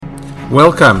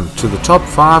Welcome to the Top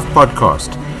 5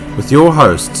 podcast with your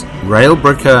hosts, Rael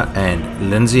Bricker and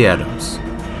Lindsay Adams.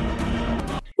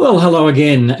 Well, hello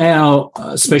again. Our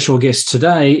special guest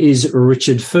today is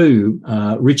Richard Fu.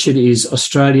 Richard is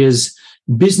Australia's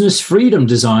business freedom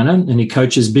designer, and he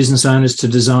coaches business owners to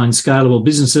design scalable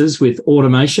businesses with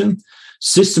automation,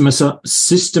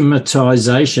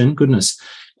 systematization,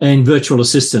 and virtual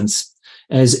assistance.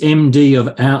 As MD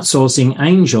of Outsourcing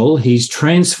Angel, he's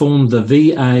transformed the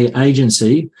VA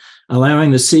agency,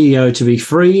 allowing the CEO to be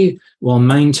free while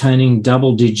maintaining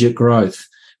double-digit growth.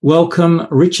 Welcome,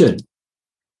 Richard.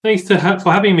 Thanks for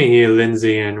having me here,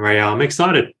 Lindsay and Rael. I'm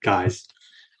excited, guys.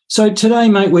 So today,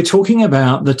 mate, we're talking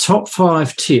about the top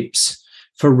 5 tips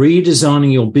for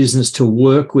redesigning your business to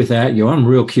work without you. I'm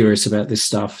real curious about this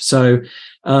stuff. So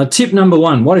tip number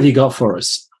 1, what have you got for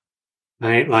us?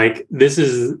 Mate, this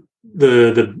is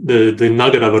the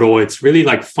nugget of it all. It's really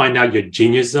like find out your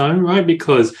genius zone, right?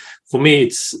 Because for me,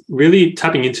 it's really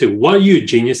tapping into what are you a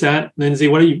genius at, Lindsay?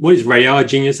 What is Rael a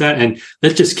genius at? And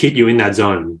let's just keep you in that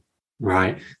zone,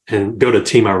 right? And build a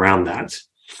team around that.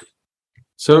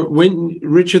 So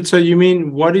Richard, so you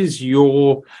mean what do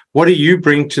you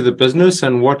bring to the business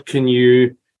and what can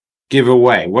you give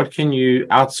away? What can you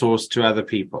outsource to other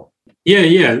people?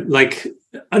 Yeah. Like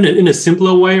in a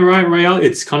simpler way, right, Rael?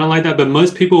 It's kind of like that. But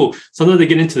most people, sometimes they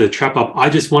get into the trap of, I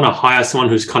just want to hire someone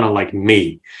who's kind of like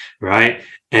me, right?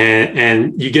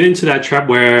 And you get into that trap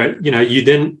where, you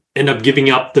then end up giving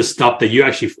up the stuff that you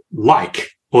actually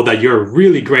like or that you're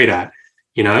really great at,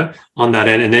 on that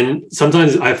end. And then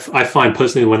sometimes I find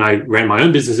personally when I ran my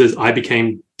own businesses, I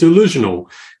became delusional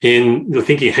in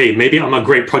thinking, hey, maybe I'm a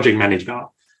great project manager,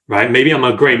 right? Maybe I'm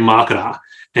a great marketer.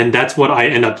 And that's what I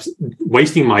end up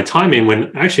wasting my time in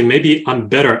when actually maybe I'm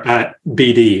better at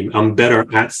BD, I'm better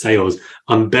at sales,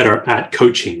 I'm better at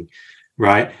coaching,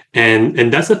 right?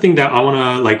 And that's the thing that I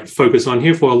want to focus on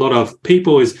here for a lot of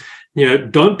people is,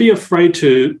 don't be afraid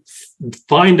to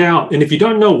find out. And if you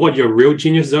don't know what your real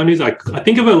genius zone is, I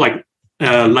think of it like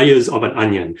layers of an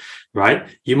onion, right?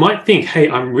 You might think, hey,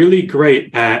 I'm really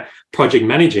great at project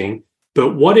managing,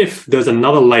 but what if there's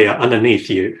another layer underneath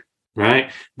you?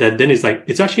 Right? That then is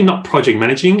it's actually not project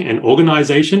managing and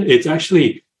organization. It's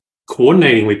actually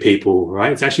coordinating with people,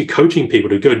 right? It's actually coaching people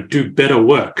to go do better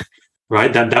work,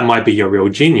 right? That might be your real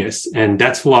genius. And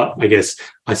that's what I guess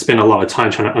I spend a lot of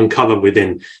time trying to uncover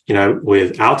within,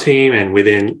 with our team and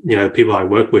within, people I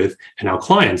work with and our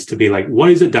clients to be like, what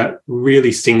is it that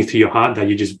really sings to your heart that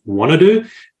you just want to do?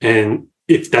 And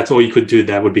if that's all you could do,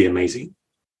 that would be amazing.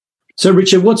 So,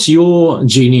 Richard, what's your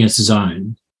genius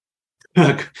zone?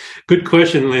 Good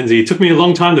question, Lindsay. It took me a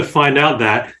long time to find out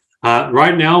that.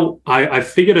 Right now, I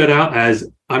figured it out as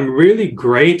I'm really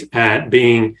great at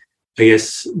being, I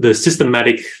guess, the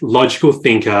systematic, logical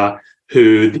thinker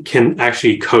who can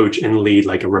actually coach and lead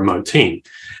like a remote team.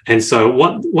 And so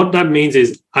what that means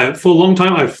is for a long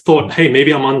time, I've thought, hey,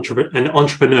 maybe I'm an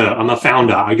entrepreneur. I'm a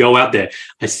founder. I go out there,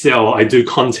 I sell, I do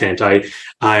content, I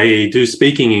do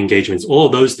speaking engagements, all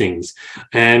those things.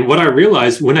 And what I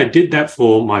realized when I did that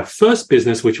for my first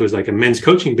business, which was like a men's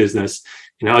coaching business,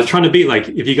 I was trying to be like,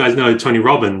 if you guys know Tony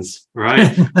Robbins,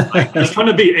 right? I was trying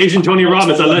to be Asian Tony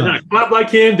Robbins. I learned how to clap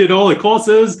like him, did all the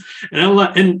courses,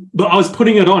 but I was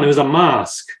putting it on. It was a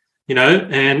mask,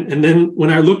 and then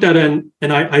when I looked at it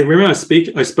and I remember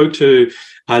I spoke to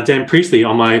Dan Priestley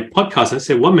on my podcast. And I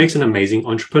said, what makes an amazing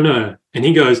entrepreneur? And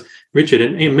he goes, Richard,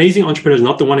 an amazing entrepreneur is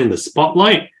not the one in the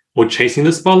spotlight or chasing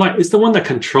the spotlight. It's the one that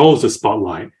controls the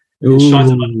spotlight and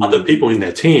shines on other people in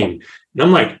their team. And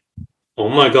I'm like, oh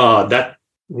my God,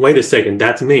 wait a second,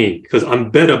 that's me because I'm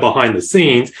better behind the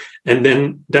scenes. And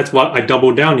then that's what I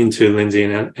doubled down into, Lindsay.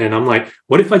 And I'm like,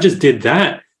 what if I just did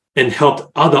that and helped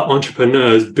other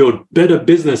entrepreneurs build better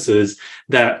businesses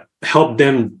that help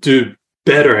them do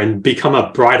better and become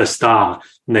a brighter star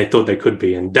than they thought they could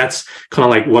be? And that's kind of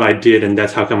like what I did. And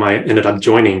that's how come I ended up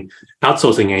joining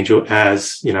Outsourcing Angel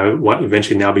as, what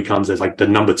eventually now becomes as like the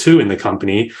number 2 in the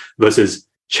company versus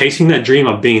chasing that dream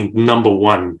of being number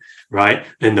 1, right?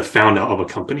 And the founder of a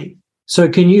company. So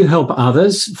can you help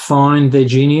others find their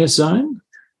genius zone?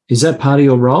 Is that part of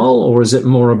your role, or is it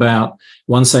more about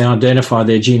once they identify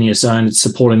their genius zone, it's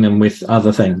supporting them with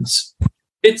other things?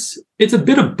 It's a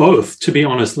bit of both, to be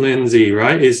honest, Lindsay,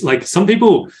 right? It's like some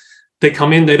people, they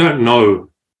come in, they don't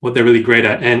know what they're really great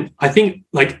at. And I think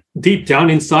like deep down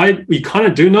inside, we kind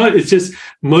of do know. It's just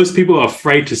most people are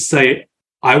afraid to say,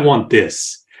 I want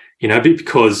this,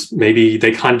 because maybe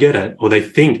they can't get it or they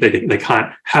think that they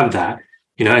can't have that,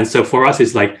 And so for us,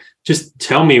 it's like, just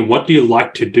tell me, what do you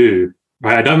like to do?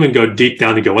 right? I don't even go deep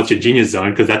down to go, what's your genius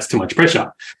zone? Because that's too much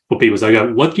pressure for people. So I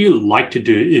go, what do you like to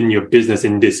do in your business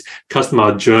in this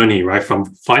customer journey, right? From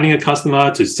finding a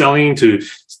customer to selling to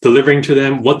delivering to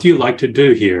them. What do you like to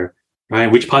do here,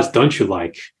 right? Which parts don't you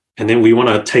like? And then we want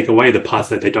to take away the parts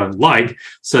that they don't like,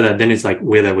 so that then it's like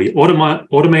whether we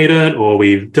automate it, or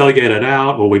we delegate it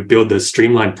out, or we build the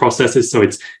streamlined processes so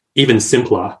it's even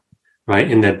simpler, right,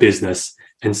 in their business.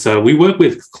 And so we work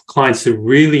with clients to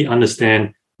really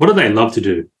understand, what do they love to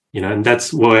do? And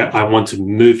that's where I want to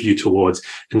move you towards.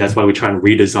 And that's why we try and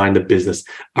redesign the business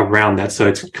around that. So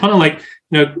it's kind of like,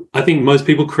 I think most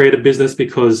people create a business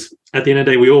because at the end of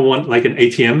the day, we all want like an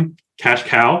ATM, cash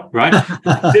cow, right?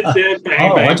 Sit there,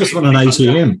 bang, bang, I just want an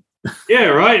ATM. Yeah,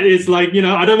 right. It's like,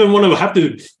 I don't even want to have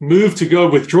to move to go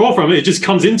withdraw from it. It just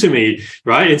comes into me,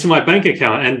 right, into my bank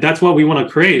account. And that's what we want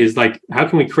to create, is like, how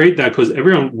can we create that? Because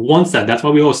everyone wants that. That's why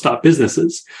we all start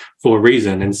businesses, for a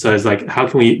reason. And so it's like, how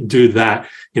can we do that,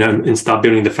 and start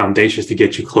building the foundations to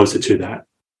get you closer to that?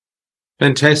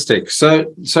 Fantastic.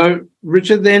 So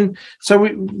Richard, then,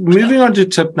 we moving on to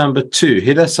tip number 2.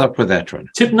 Hit us up with that one.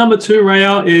 Tip number 2,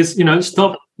 Rael, is,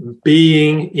 stop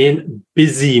being in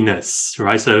busyness,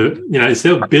 right? So,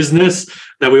 instead of business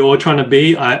that we're all trying to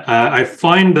be, I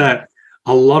find that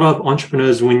a lot of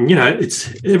entrepreneurs, when,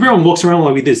 everyone walks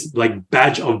around with this like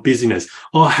badge of busyness.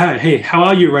 Oh, hey, how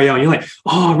are you, Rael? And you're like,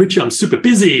 oh, Richard, I'm super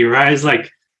busy, right? It's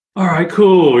like, all right,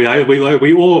 cool. Yeah,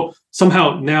 we all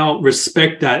somehow now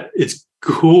respect that it's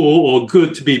cool or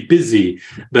good to be busy.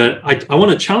 But I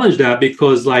want to challenge that,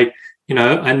 because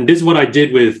and this is what I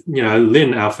did with,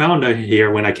 Lynn, our founder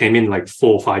here, when I came in like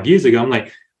 4 or 5 years ago. I'm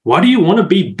like, why do you want to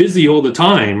be busy all the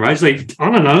time? Right? It's like, I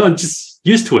don't know, I'm just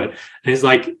used to it. And it's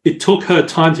like, it took her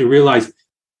time to realize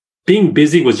being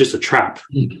busy was just a trap.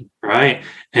 Right?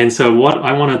 And so what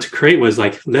I wanted to create was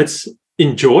like, let's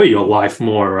enjoy your life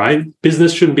more, right?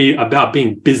 Business shouldn't be about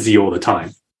being busy all the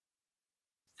time.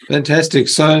 Fantastic.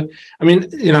 So, I mean,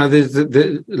 there's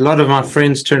a lot of my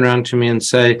friends turn around to me and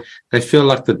say they feel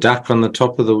like the duck on the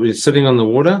top of sitting on the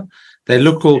water. They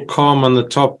look all calm on the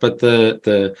top, but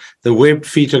the webbed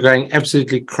feet are going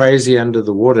absolutely crazy under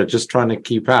the water, just trying to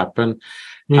keep up. And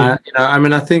I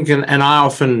think, and I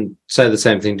often say the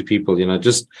same thing to people.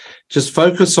 Just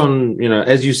focus on,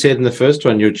 as you said in the first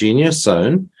one, your genius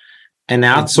zone, and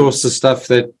outsource the stuff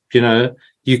that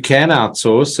you can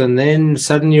outsource, and then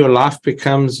suddenly your life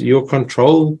becomes your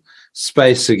control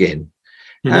space again.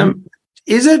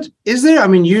 Is there? I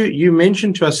mean, you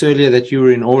mentioned to us earlier that you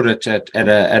were in audit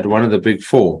at one of the big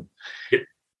 4. Yep.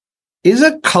 Is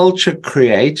a culture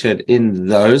created in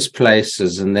those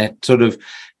places, and that sort of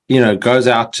goes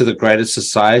out to the greater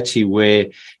society, where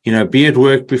be at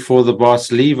work before the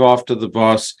boss, leave after the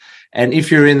boss, and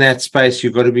if you're in that space,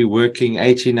 you've got to be working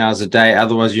 18 hours a day,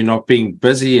 otherwise you're not being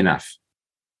busy enough?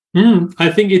 I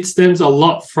think it stems a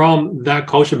lot from that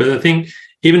culture, but I think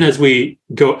even as we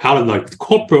go out of like the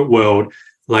corporate world,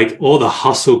 like all the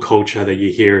hustle culture that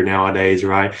you hear nowadays,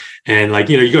 right? And like,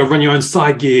 you got to run your own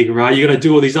side gig, right? You got to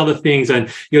do all these other things, and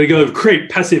you got to go create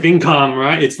passive income,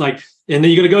 right? It's like, and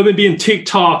then you got to go and be in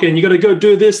TikTok, and you got to go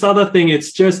do this other thing.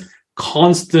 It's just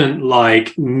constant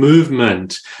like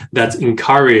movement that's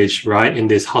encouraged, right, in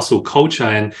this hustle culture.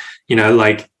 And,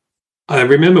 I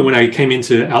remember when I came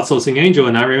into Outsourcing Angel,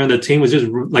 and I remember the team was just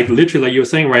like literally, like you were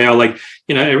saying, Rael, like,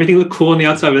 everything looked cool on the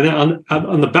outside, but then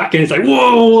on the back end, it's like,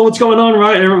 whoa, what's going on,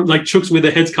 right? Everyone, like chooks with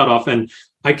their heads cut off. And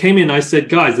I came in, I said,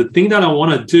 guys, the thing that I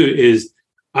want to do is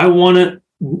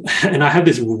and I have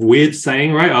this weird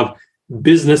saying, right, of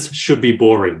business should be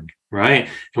boring, right?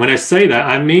 And when I say that,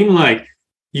 I mean like,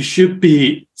 you should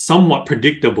be somewhat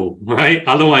predictable, right?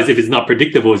 Otherwise, if it's not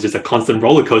predictable, it's just a constant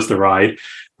roller coaster ride,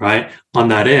 right, on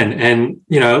that end. And,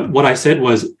 what I said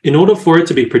was, in order for it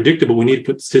to be predictable, we need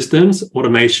to put systems,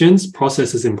 automations,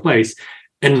 processes in place.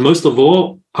 And most of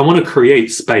all, I want to create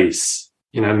space,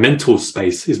 mental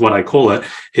space is what I call it,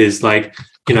 is like,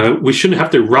 we shouldn't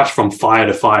have to rush from fire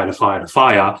to fire to fire to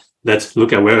fire. Let's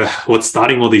look at what's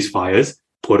starting all these fires,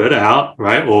 put it out,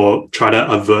 right? Or try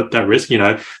to avert that risk.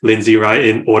 Lindsay, right,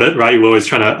 in audit, right, we're always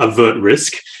trying to avert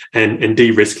risk and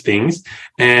de-risk things.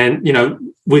 And,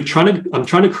 I'm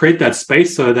trying to create that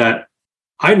space so that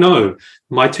I know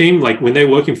my team, like when they're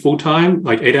working full time,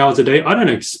 like 8 hours a day, I don't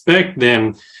expect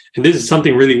them, and this is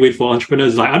something really weird for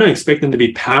entrepreneurs, like I don't expect them to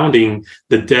be pounding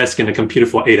the desk and the computer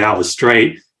for 8 hours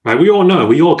straight, right? We all know,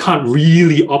 we all can't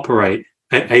really operate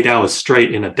at 8 hours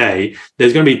straight in a day.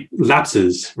 There's going to be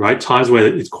lapses, right? Times where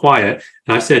it's quiet.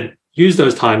 And I said, use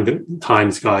those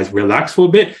times, guys, relax for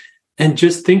a bit and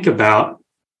just think about,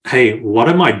 hey, what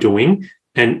am I doing?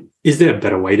 And is there a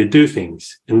better way to do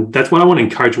things? And that's what I want to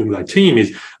encourage with my team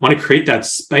is I want to create that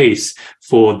space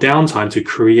for downtime to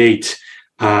create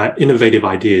innovative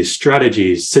ideas,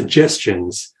 strategies,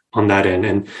 suggestions on that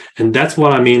end. And that's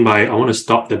what I mean by I want to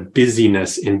stop the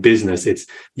busyness in business. It's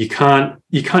you can't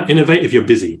innovate if you're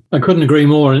busy. I couldn't agree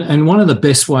more. And one of the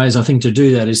best ways I think to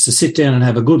do that is to sit down and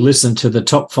have a good listen to the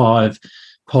top 5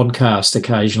 podcast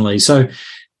occasionally. So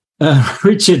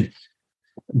Richard,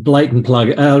 blatant plug.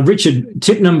 Richard,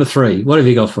 tip number 3, what have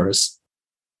you got for us?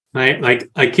 Right, like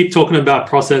I keep talking about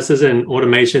processes and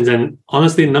automations, and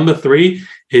honestly, number 3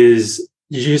 is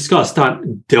you just got to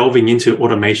start delving into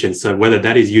automation. So whether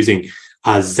that is using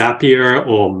Zapier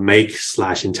or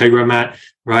Make/Integromat,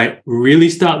 right? Really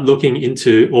start looking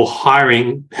into or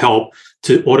hiring help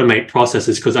to automate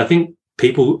processes, because I think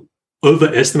people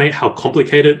overestimate how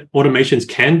complicated automations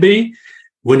can be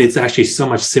when it's actually so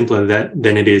much simpler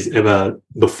than it is ever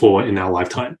before in our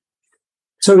lifetime.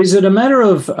 So is it a matter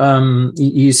of,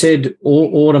 you said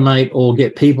automate or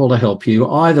get people to help you?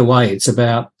 Either way, it's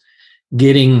about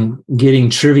getting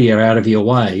trivia out of your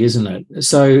way, isn't it?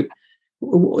 So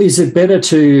is it better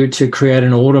to create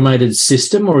an automated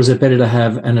system, or is it better to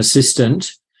have an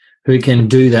assistant who can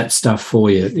do that stuff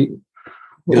for you?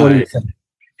 What do you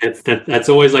think? That's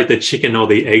always like the chicken or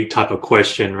the egg type of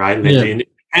question, right? Yeah. And it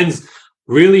depends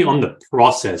really on the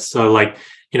process. So like,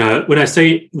 when I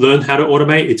say learn how to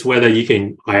automate, it's whether you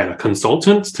can hire a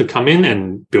consultant to come in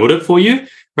and build it for you,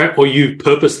 right? Or you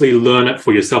purposely learn it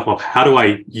for yourself of how do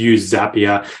I use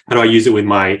Zapier? How do I use it with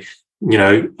my,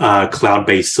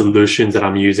 cloud-based solutions that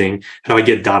I'm using? How do I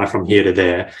get data from here to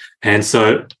there? And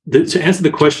so to answer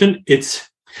the question,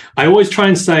 I always try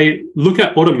and say, look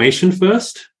at automation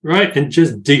first, right? And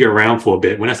just dig around for a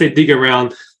bit. When I say dig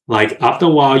around, like after a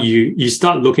while, you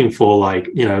start looking for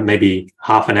like, maybe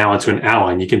half an hour to an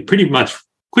hour, and you can pretty much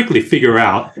quickly figure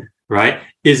out, right?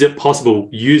 Is it possible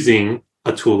using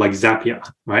a tool like Zapier,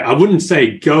 right? I wouldn't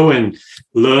say go and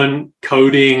learn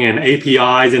coding and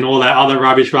APIs and all that other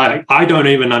rubbish, right? Like, I don't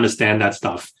even understand that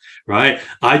stuff, right?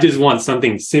 I just want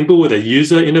something simple with a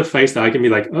user interface that I can be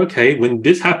like, okay, when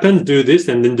this happens, do this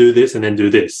and then do this and then do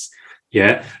this.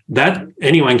 Yeah, that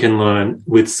anyone can learn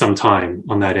with some time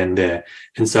on that end there.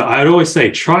 And so I'd always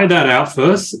say, try that out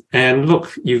first. And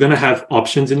look, you're going to have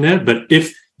options in there. But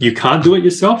if you can't do it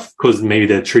yourself, because maybe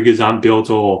the triggers aren't built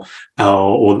or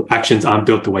actions aren't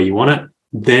built the way you want it,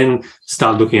 then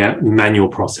start looking at manual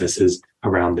processes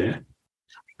around there.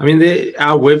 I mean,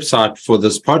 our website for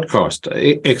this podcast,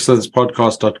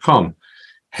 excellencepodcast.com,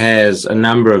 has a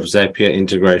number of Zapier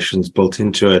integrations built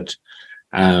into it.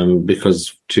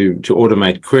 Because to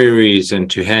automate queries and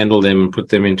to handle them and put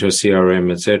them into a CRM,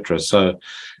 etc. So,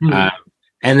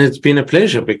 and it's been a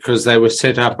pleasure because they were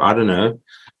set up, I don't know,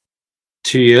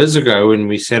 2 years ago when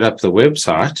we set up the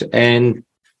website, and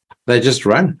they just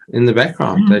run in the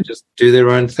background. They just do their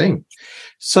own thing.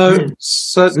 So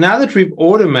now that we've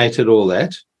automated all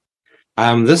that,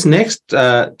 this next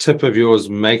tip of yours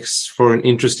makes for an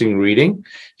interesting reading.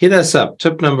 Hit us up.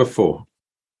 Tip number 4.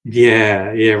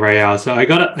 Yeah, Rael. So I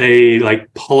got a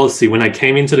policy when I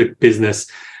came into the business,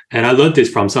 and I learned this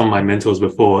from some of my mentors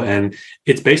before, and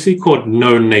it's basically called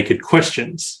no naked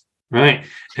questions, right?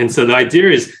 And so the idea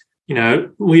is,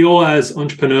 we all as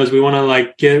entrepreneurs, we want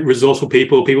to get resourceful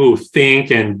people who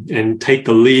think and take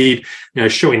the lead,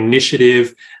 show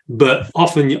initiative, but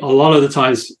often a lot of the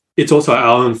times it's also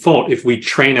our own fault if we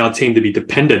train our team to be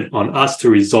dependent on us to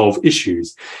resolve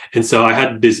issues. And so I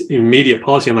had this immediate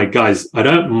policy. I'm like, guys, I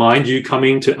don't mind you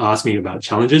coming to ask me about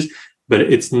challenges, but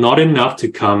it's not enough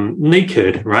to come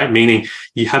naked, right? Meaning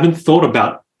you haven't thought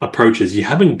about approaches. You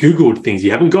haven't Googled things.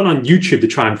 You haven't gone on YouTube to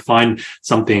try and find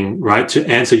something, right, to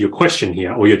answer your question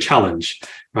here or your challenge,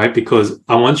 right? Because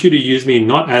I want you to use me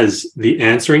not as the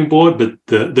answering board, but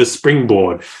the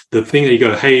springboard, the thing that you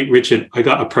go, hey, Richard, I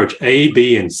got approach A,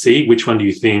 B, and C. Which one do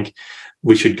you think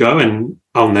we should go? And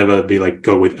I'll never be like,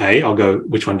 go with A. I'll go,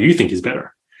 which one do you think is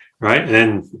better, right? And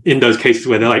then in those cases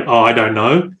where they're like, oh, I don't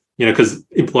know, because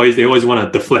employees, they always want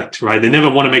to deflect, right? They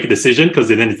never want to make a decision because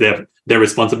then it's their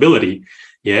responsibility.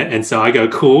 Yeah. And so I go,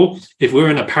 cool. If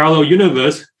we're in a parallel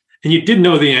universe and you did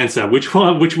know the answer, which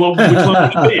one would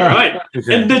it be, right?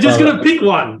 Okay. And they're just going to pick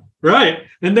one, right?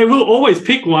 And they will always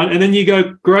pick one. And then you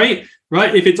go, great,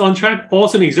 right? If it's on track,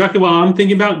 awesome, exactly what I'm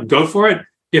thinking about, go for it.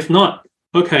 If not,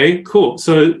 okay, cool.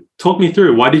 So talk me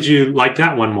through, why did you like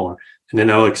that one more? And then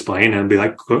they'll explain and be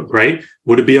like, great.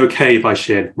 Would it be okay if I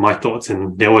shared my thoughts?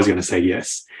 And they're always going to say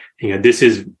yes. This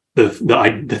is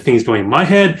the things going in my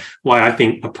head, why I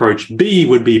think approach B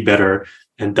would be better,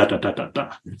 and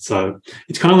So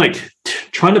it's kind of like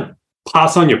trying to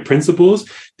pass on your principles.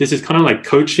 This is kind of like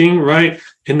coaching, right?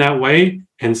 in that way.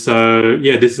 And so,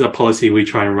 yeah, this is a policy we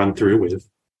try and run through with.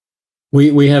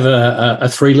 We have a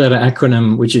three-letter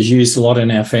acronym which is used a lot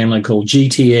in our family called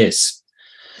GTS.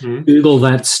 Mm-hmm. Google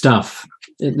that stuff.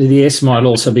 The S might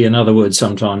also be another word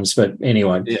sometimes, but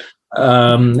anyway. Yeah.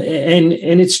 And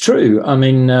it's true. I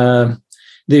mean,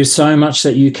 there's so much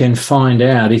that you can find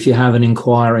out if you have an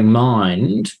inquiring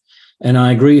mind. And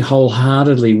I agree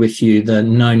wholeheartedly with you, the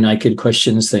no naked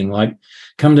questions thing. Like,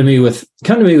 come to me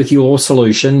with your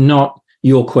solution, not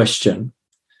your question.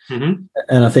 Mm-hmm.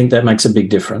 And I think that makes a big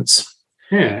difference.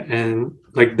 Yeah, and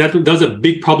like that was a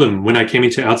big problem when I came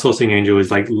into Outsourcing Angel.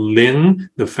 Is like Lynn,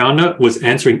 the founder, was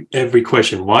answering every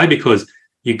question. Why? Because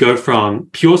you go from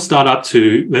pure startup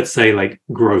to, let's say, like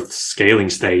growth scaling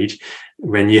stage,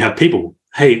 when you have people,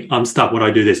 hey, I'm stuck. What do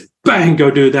I do this? Bang,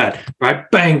 go do that. Right?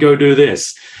 Bang, go do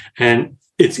this. And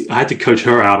I had to coach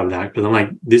her out of that, because I'm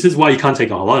like, this is why you can't take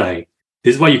a holiday.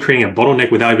 This is why you're creating a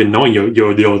bottleneck without even knowing you're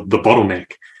the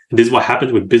bottleneck. And this is what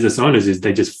happens with business owners, is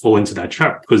they just fall into that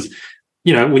trap, because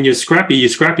when you're scrappy,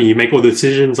 you make all the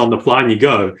decisions on the fly and you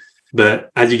go. But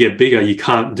as you get bigger, you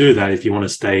can't do that. If you want to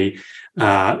stay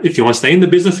in the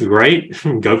business, great,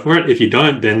 go for it. If you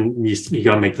don't, then you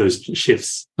got to make those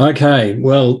shifts. Okay,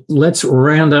 well, let's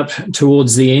round up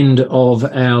towards the end of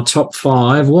our top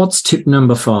 5. What's tip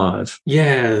number 5?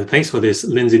 Yeah, thanks for this,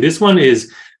 Lindsay. This one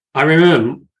is, I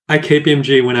remember at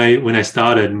KPMG when I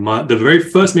started, the very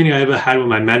first meeting I ever had with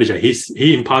my manager,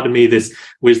 he imparted me this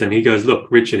wisdom. He goes, look,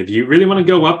 Richard, if you really want to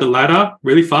go up the ladder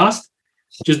really fast,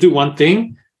 just do one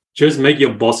thing: just make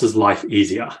your boss's life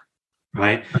easier,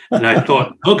 right? And I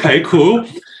thought, okay, cool,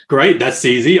 great, that's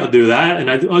easy, I'll do that.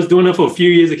 And I was doing it for a few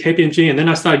years at KPMG, and then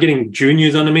I started getting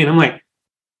juniors under me, and I'm like,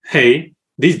 hey,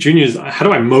 these juniors, how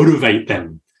do I motivate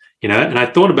them? And I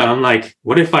thought about it, I'm like,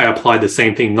 what if I applied the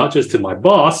same thing, not just to my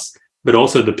boss, but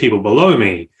also the people below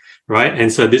me, right?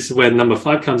 And so this is where number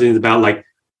 5 comes in, is about like,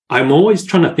 I'm always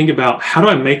trying to think about how do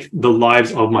I make the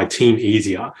lives of my team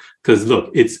easier? Because look,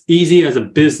 it's easy as a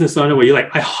business owner where you're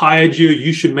like, I hired you,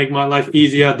 you should make my life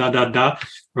easier,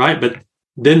 right? But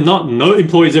then no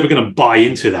employee is ever going to buy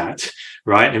into that,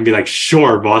 right? And be like,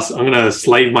 sure, boss, I'm going to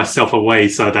slave myself away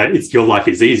so that your life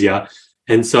is easier.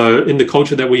 And so in the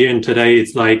culture that we're in today,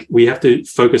 it's like we have to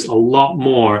focus a lot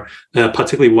more,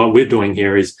 particularly what we're doing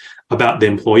here is about the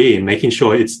employee and making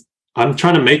sure I'm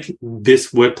trying to make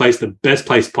this workplace the best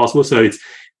place possible. So it's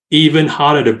even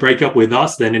harder to break up with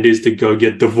us than it is to go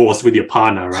get divorced with your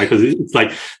partner, right? Because it's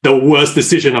like the worst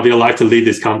decision of your life to leave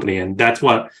this company. And that's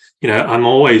what, I'm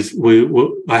always,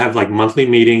 I have like monthly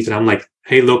meetings, and I'm like,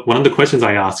 hey, look, one of the questions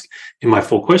I ask in my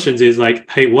 4 questions is like,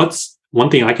 hey, what's one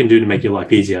thing I can do to make your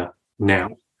life easier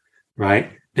now,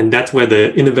 right? And that's where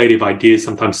the innovative ideas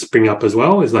sometimes spring up as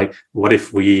well, is like, what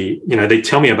if we, they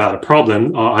tell me about a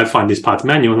problem, or I find this part's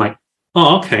manual, and like,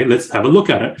 oh, okay, let's have a look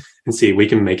at it and see if we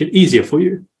can make it easier for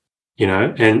you,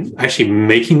 and actually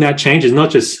making that change is not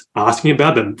just asking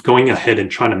about it, but going ahead and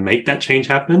trying to make that change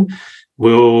happen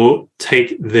will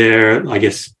take their, I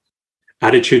guess,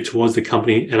 attitude towards the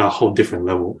company at a whole different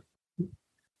level.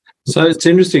 So it's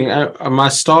interesting. My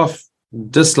staff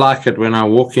dislike it when I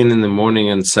walk in the morning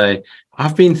and say,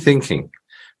 I've been thinking,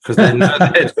 because they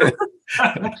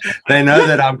know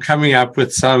that I'm coming up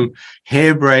with some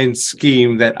harebrained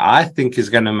scheme that I think is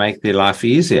going to make their life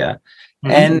easier.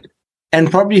 Mm-hmm. And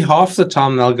probably half the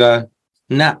time they'll go,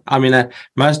 nah. I mean,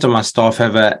 most of my staff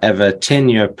have a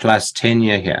 10-year plus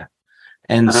tenure here.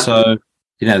 And so,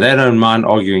 they don't mind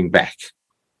arguing back.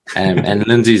 And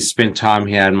Lindsay's spent time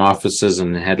here in my offices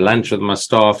and had lunch with my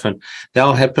staff, and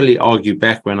they'll happily argue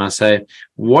back when I say,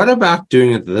 what about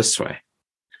doing it this way?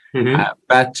 Mm-hmm.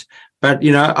 But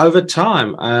over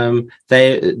time,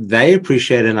 they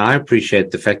appreciate, and I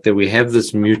appreciate the fact that we have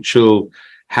this mutual,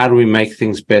 how do we make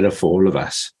things better for all of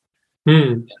us?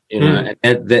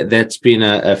 That's been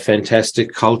a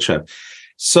fantastic culture.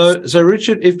 So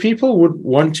Richard, if people would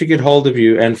want to get hold of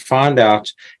you and find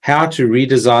out how to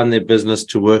redesign their business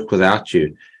to work without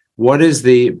you, what is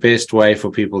the best way for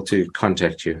people to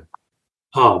contact you?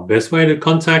 Best way to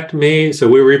contact me. So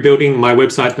we're rebuilding my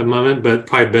website at the moment, but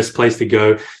probably the best place to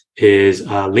go is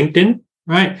LinkedIn,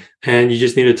 right? And you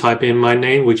just need to type in my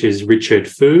name, which is Richard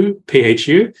Fu,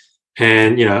 Phu.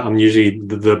 And, I'm usually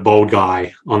the bold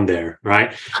guy on there,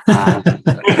 right?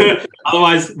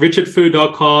 Otherwise,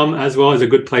 richardfu.com as well is a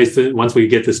good place to, once we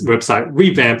get this website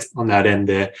revamped on that end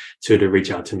there, to reach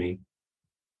out to me.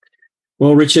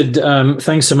 Well, Richard,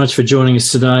 thanks so much for joining us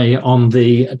today on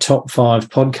the Top 5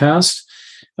 podcast.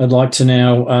 I'd like to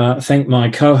now thank my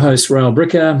co-host, Rael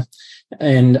Bricker,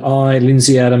 and I,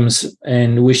 Lindsay Adams,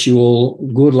 and wish you all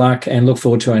good luck and look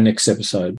forward to our next episode.